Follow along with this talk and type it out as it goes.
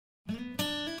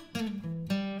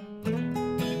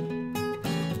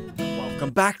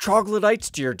Welcome back,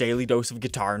 troglodytes, to your daily dose of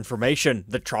guitar information,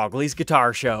 the Trogly's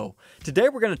Guitar Show. Today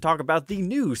we're going to talk about the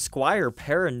new Squier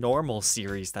Paranormal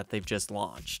series that they've just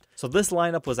launched. So this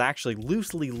lineup was actually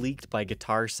loosely leaked by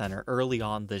Guitar Center early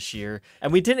on this year,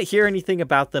 and we didn't hear anything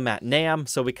about them at NAMM,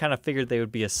 so we kind of figured they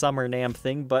would be a summer NAMM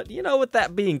thing, but you know, with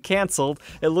that being canceled,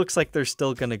 it looks like they're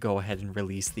still going to go ahead and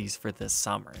release these for this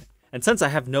summer. And since I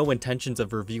have no intentions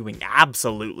of reviewing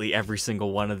absolutely every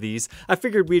single one of these, I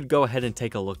figured we'd go ahead and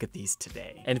take a look at these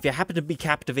today. And if you happen to be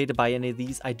captivated by any of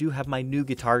these, I do have my new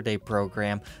Guitar Day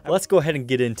program. Let's go ahead and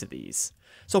get into these.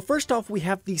 So first off, we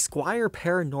have the Squier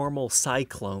Paranormal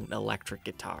Cyclone electric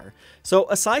guitar. So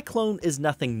a Cyclone is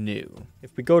nothing new.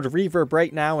 If we go to Reverb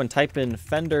right now and type in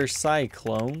Fender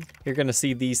Cyclone, you're going to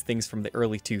see these things from the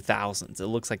early 2000s. It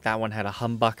looks like that one had a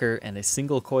humbucker and a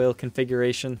single coil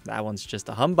configuration. That one's just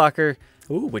a humbucker.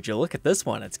 Ooh, would you look at this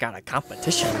one? It's got a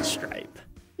competition stripe.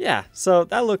 Yeah, so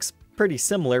that looks pretty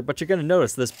similar, but you're going to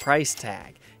notice this price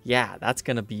tag. Yeah, that's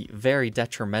going to be very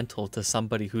detrimental to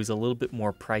somebody who's a little bit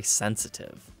more price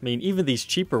sensitive. I mean, even these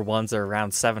cheaper ones are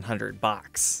around 700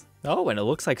 bucks. Oh, and it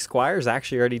looks like Squier's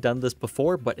actually already done this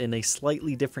before, but in a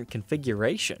slightly different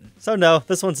configuration. So no,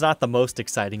 this one's not the most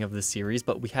exciting of the series,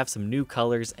 but we have some new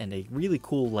colors and a really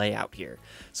cool layout here.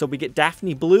 So we get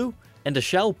Daphne Blue and a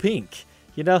Shell Pink.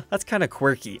 You know, that's kind of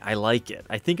quirky. I like it.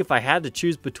 I think if I had to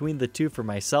choose between the two for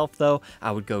myself, though,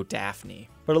 I would go Daphne.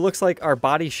 But it looks like our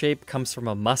body shape comes from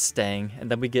a Mustang, and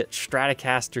then we get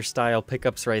Stratocaster style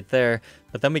pickups right there,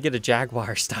 but then we get a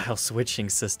Jaguar style switching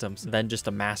systems, and then just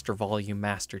a master volume,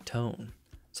 master tone.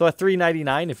 So at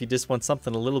 $399, if you just want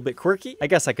something a little bit quirky, I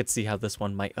guess I could see how this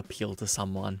one might appeal to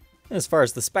someone. And as far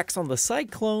as the specs on the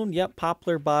Cyclone, yep,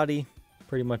 poplar body,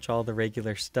 pretty much all the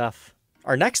regular stuff.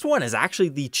 Our next one is actually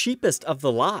the cheapest of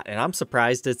the lot, and I'm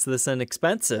surprised it's this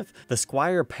inexpensive. The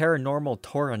Squier Paranormal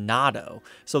Toronado.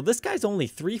 So this guy's only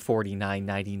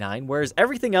 $349.99, whereas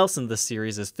everything else in this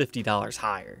series is $50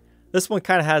 higher. This one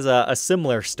kind of has a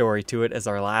similar story to it as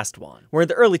our last one. Where in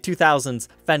the early 2000s,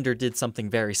 Fender did something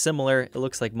very similar. It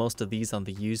looks like most of these on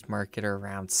the used market are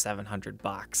around 700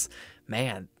 bucks.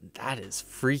 Man, that is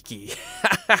freaky.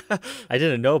 I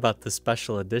didn't know about the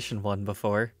special edition one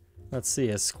before. Let's see,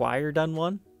 has Squier done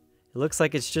one? It looks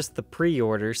like it's just the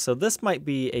pre-order, so this might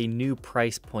be a new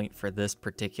price point for this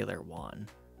particular one.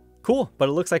 Cool, but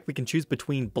it looks like we can choose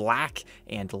between black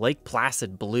and Lake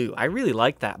Placid blue. I really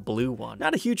like that blue one.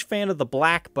 Not a huge fan of the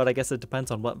black, but I guess it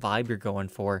depends on what vibe you're going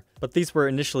for. But these were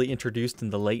initially introduced in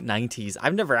the late 90s.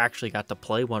 I've never actually got to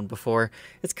play one before.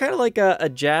 It's kind of like a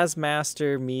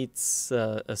Jazzmaster meets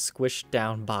a squished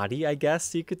down body, I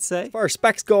guess you could say. As far as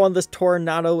specs go on this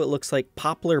Toronado, it looks like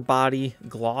poplar body,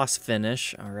 gloss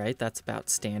finish. All right, that's about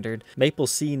standard. Maple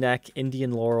C-neck,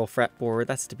 Indian laurel fretboard,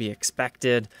 that's to be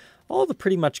expected. All the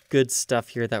pretty much good stuff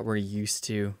here that we're used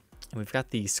to. And we've got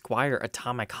the Squier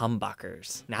Atomic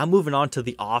humbuckers. Now moving on to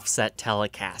the offset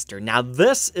Telecaster. Now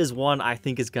this is one I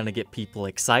think is going to get people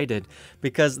excited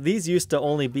because these used to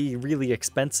only be really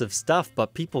expensive stuff,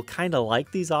 but people kind of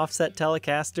like these offset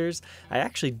Telecasters. I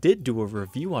actually did do a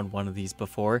review on one of these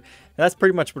before. And that's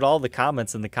pretty much what all the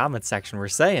comments in the comment section were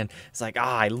saying. It's like,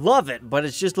 I love it, but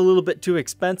it's just a little bit too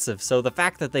expensive. So the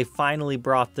fact that they finally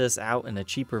brought this out in a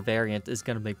cheaper variant is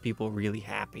going to make people really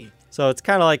happy. So it's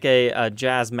kind of like a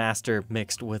Jazzmaster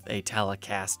mixed with a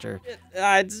Telecaster.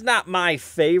 It's not my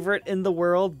favorite in the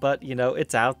world, but you know,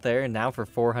 it's out there, and now for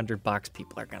 400 bucks,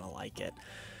 people are gonna like it.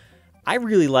 I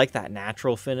really like that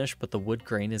natural finish, but the wood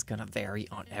grain is gonna vary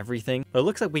on everything. But it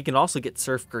looks like we can also get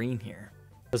surf green here.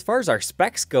 As far as our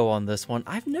specs go on this one,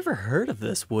 I've never heard of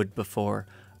this wood before.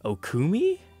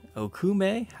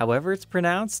 Okume, however it's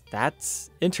pronounced. That's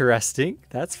interesting,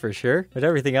 that's for sure. But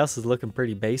everything else is looking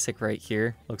pretty basic right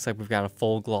here. Looks like we've got a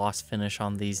full gloss finish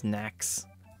on these necks.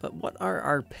 But what are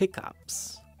our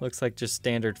pickups? Looks like just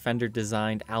standard Fender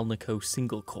designed Alnico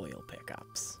single coil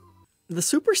pickups. The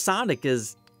Supersonic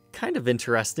is kind of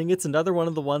interesting. It's another one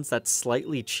of the ones that's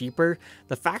slightly cheaper.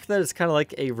 The fact that it's kind of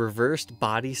like a reversed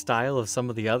body style of some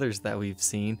of the others that we've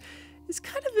seen is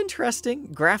kind of interesting.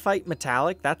 Graphite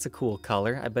metallic, that's a cool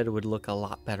color. I bet it would look a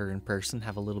lot better in person,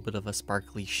 have a little bit of a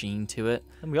sparkly sheen to it.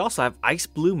 And we also have ice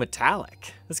blue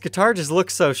metallic. This guitar just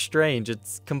looks so strange.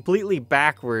 It's completely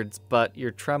backwards, but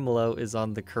your tremolo is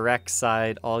on the correct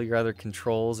side. All your other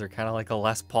controls are kind of like a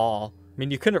Les Paul. I mean,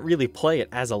 you couldn't really play it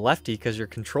as a lefty because your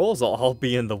controls will all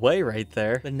be in the way right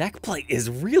there. The neck plate is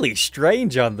really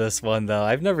strange on this one, though.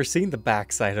 I've never seen the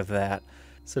backside of that.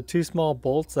 So 2 small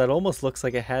bolts that almost looks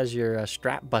like it has your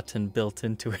strap button built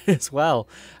into it as well.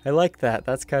 I like that.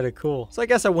 That's kind of cool. So I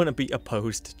guess I wouldn't be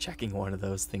opposed to checking one of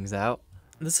those things out.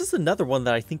 This is another one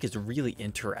that I think is really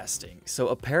interesting. So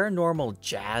a paranormal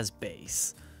jazz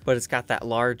bass. but it's got that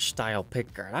large style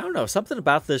pickguard. I don't know, something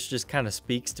about this just kind of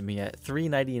speaks to me. At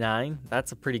 $3.99,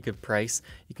 that's a pretty good price.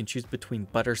 You can choose between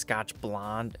butterscotch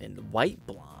blonde and white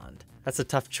blonde. That's a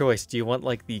tough choice. Do you want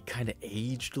like the kind of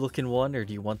aged looking one, or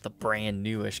do you want the brand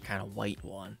newish kind of white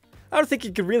one? I don't think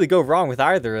you could really go wrong with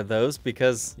either of those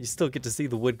because you still get to see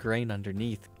the wood grain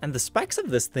underneath. And the specs of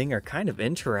this thing are kind of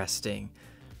interesting.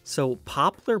 So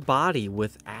poplar body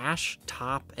with ash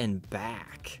top and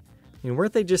back. I mean,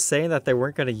 weren't they just saying that they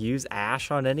weren't going to use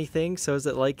ash on anything? So is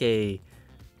it like a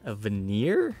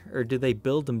veneer, or do they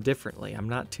build them differently? I'm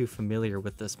not too familiar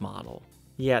with this model.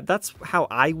 Yeah, that's how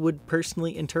I would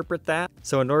personally interpret that.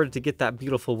 So in order to get that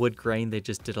beautiful wood grain, they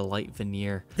just did a light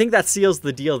veneer. I think that seals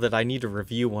the deal that I need to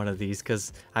review one of these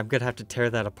because I'm going to have to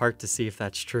tear that apart to see if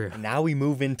that's true. Now we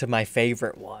move into my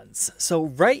favorite ones. So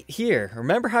right here,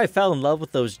 remember how I fell in love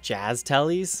with those jazz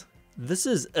tellies? This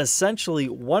is essentially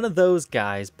one of those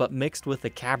guys, but mixed with a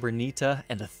Cabronita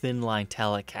and a Thinline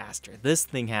Telecaster. This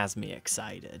thing has me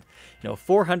excited. You know,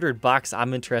 $400,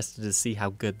 I'm interested to see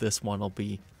how good this one will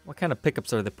be. What kind of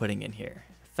pickups are they putting in here?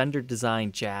 Fender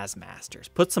design Jazzmasters.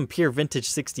 Put some pure vintage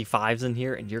 65s in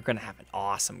here and you're going to have an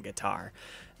awesome guitar.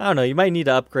 I don't know, you might need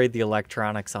to upgrade the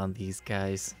electronics on these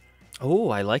guys. Oh,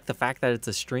 I like the fact that it's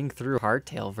a string through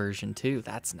hardtail version too.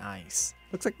 That's nice.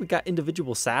 Looks like we got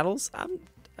individual saddles.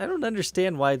 I don't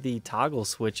understand why the toggle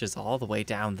switch is all the way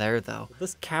down there though.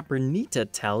 This Cabronita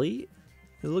Tele,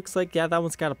 it looks like, yeah, that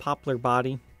one's got a poplar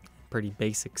body. Pretty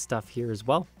basic stuff here as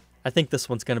well. I think this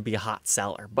one's going to be a hot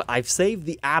seller, but I've saved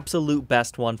the absolute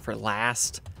best one for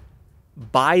last.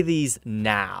 Buy these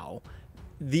now.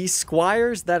 These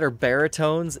Squiers that are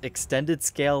baritones, extended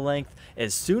scale length,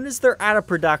 as soon as they're out of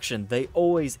production, they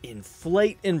always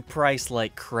inflate in price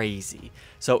like crazy.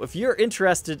 So if you're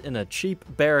interested in a cheap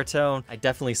baritone, I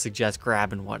definitely suggest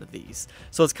grabbing one of these.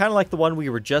 So it's kind of like the one we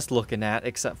were just looking at,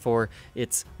 except for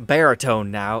it's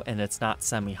baritone now and it's not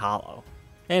semi-hollow.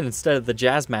 And instead of the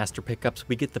Jazzmaster pickups,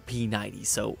 we get the P90.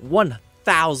 So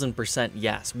 1000%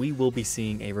 yes, we will be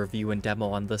seeing a review and demo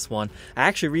on this one. I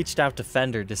actually reached out to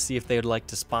Fender to see if they would like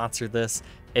to sponsor this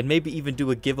and maybe even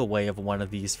do a giveaway of one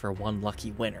of these for one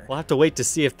lucky winner. We'll have to wait to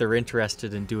see if they're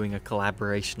interested in doing a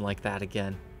collaboration like that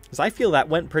again, because I feel that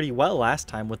went pretty well last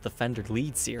time with the Fender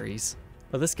Lead series.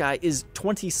 Well, this guy is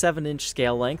 27-inch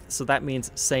scale length, so that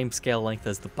means same scale length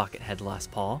as the Buckethead Les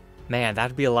Paul. Man,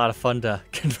 that'd be a lot of fun to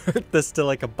convert this to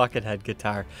like a Buckethead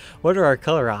guitar. What are our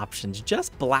color options?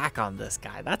 Just black on this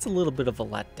guy. That's a little bit of a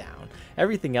letdown.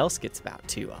 Everything else gets about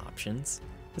 2 options.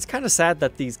 It's kind of sad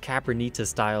that these Cabronita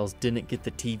styles didn't get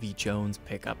the TV Jones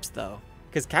pickups though.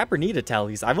 Because Cabronita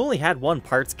Teles, I've only had one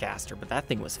parts caster, but that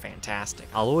thing was fantastic.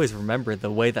 I'll always remember the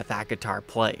way that that guitar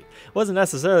played. It wasn't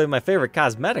necessarily my favorite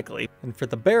cosmetically. And for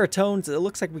the baritones, it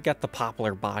looks like we got the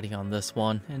poplar body on this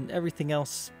one, and everything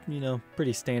else, you know,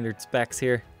 pretty standard specs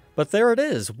here. But there it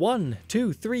is, 1,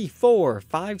 2, 3, 4,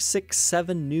 5, 6,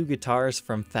 7 new guitars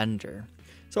from Fender.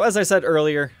 So as I said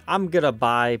earlier, I'm gonna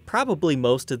buy probably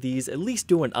most of these, at least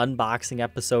do an unboxing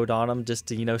episode on them just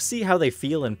to, you know, see how they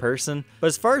feel in person. But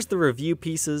as far as the review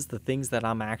pieces, the things that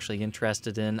I'm actually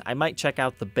interested in, I might check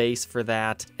out the bass for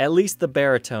that, at least the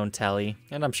baritone Tele,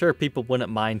 and I'm sure people wouldn't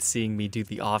mind seeing me do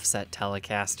the offset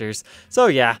Telecasters. So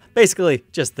yeah, basically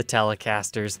just the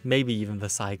Telecasters, maybe even the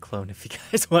Cyclone if you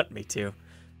guys want me to.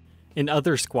 In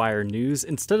other Squier news,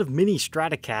 instead of mini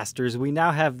Stratocasters, we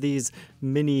now have these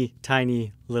mini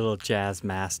tiny little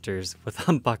Jazzmasters with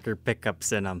humbucker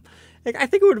pickups in them. I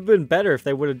think it would have been better if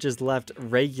they would have just left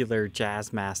regular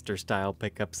Jazzmaster style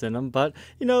pickups in them, but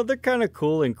you know, they're kind of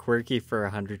cool and quirky for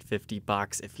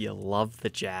 $150 if you love the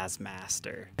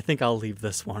Jazzmaster. I think I'll leave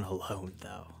this one alone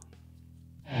though.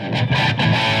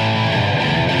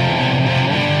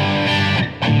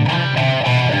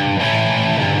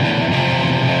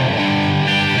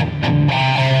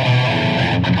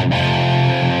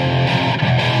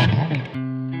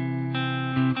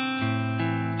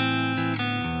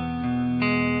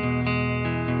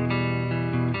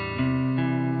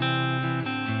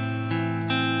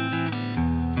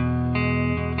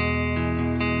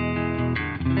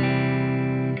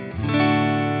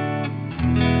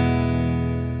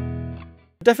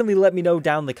 Definitely let me know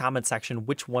down in the comment section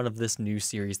which one of this new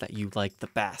series that you like the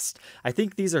best. I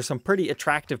think these are some pretty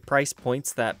attractive price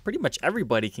points that pretty much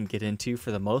everybody can get into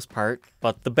for the most part,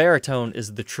 but the baritone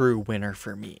is the true winner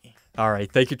for me.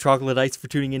 Alright, thank you Troglodytes for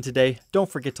tuning in today. Don't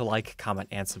forget to like, comment,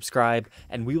 and subscribe,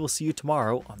 and we will see you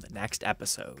tomorrow on the next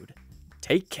episode.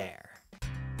 Take care.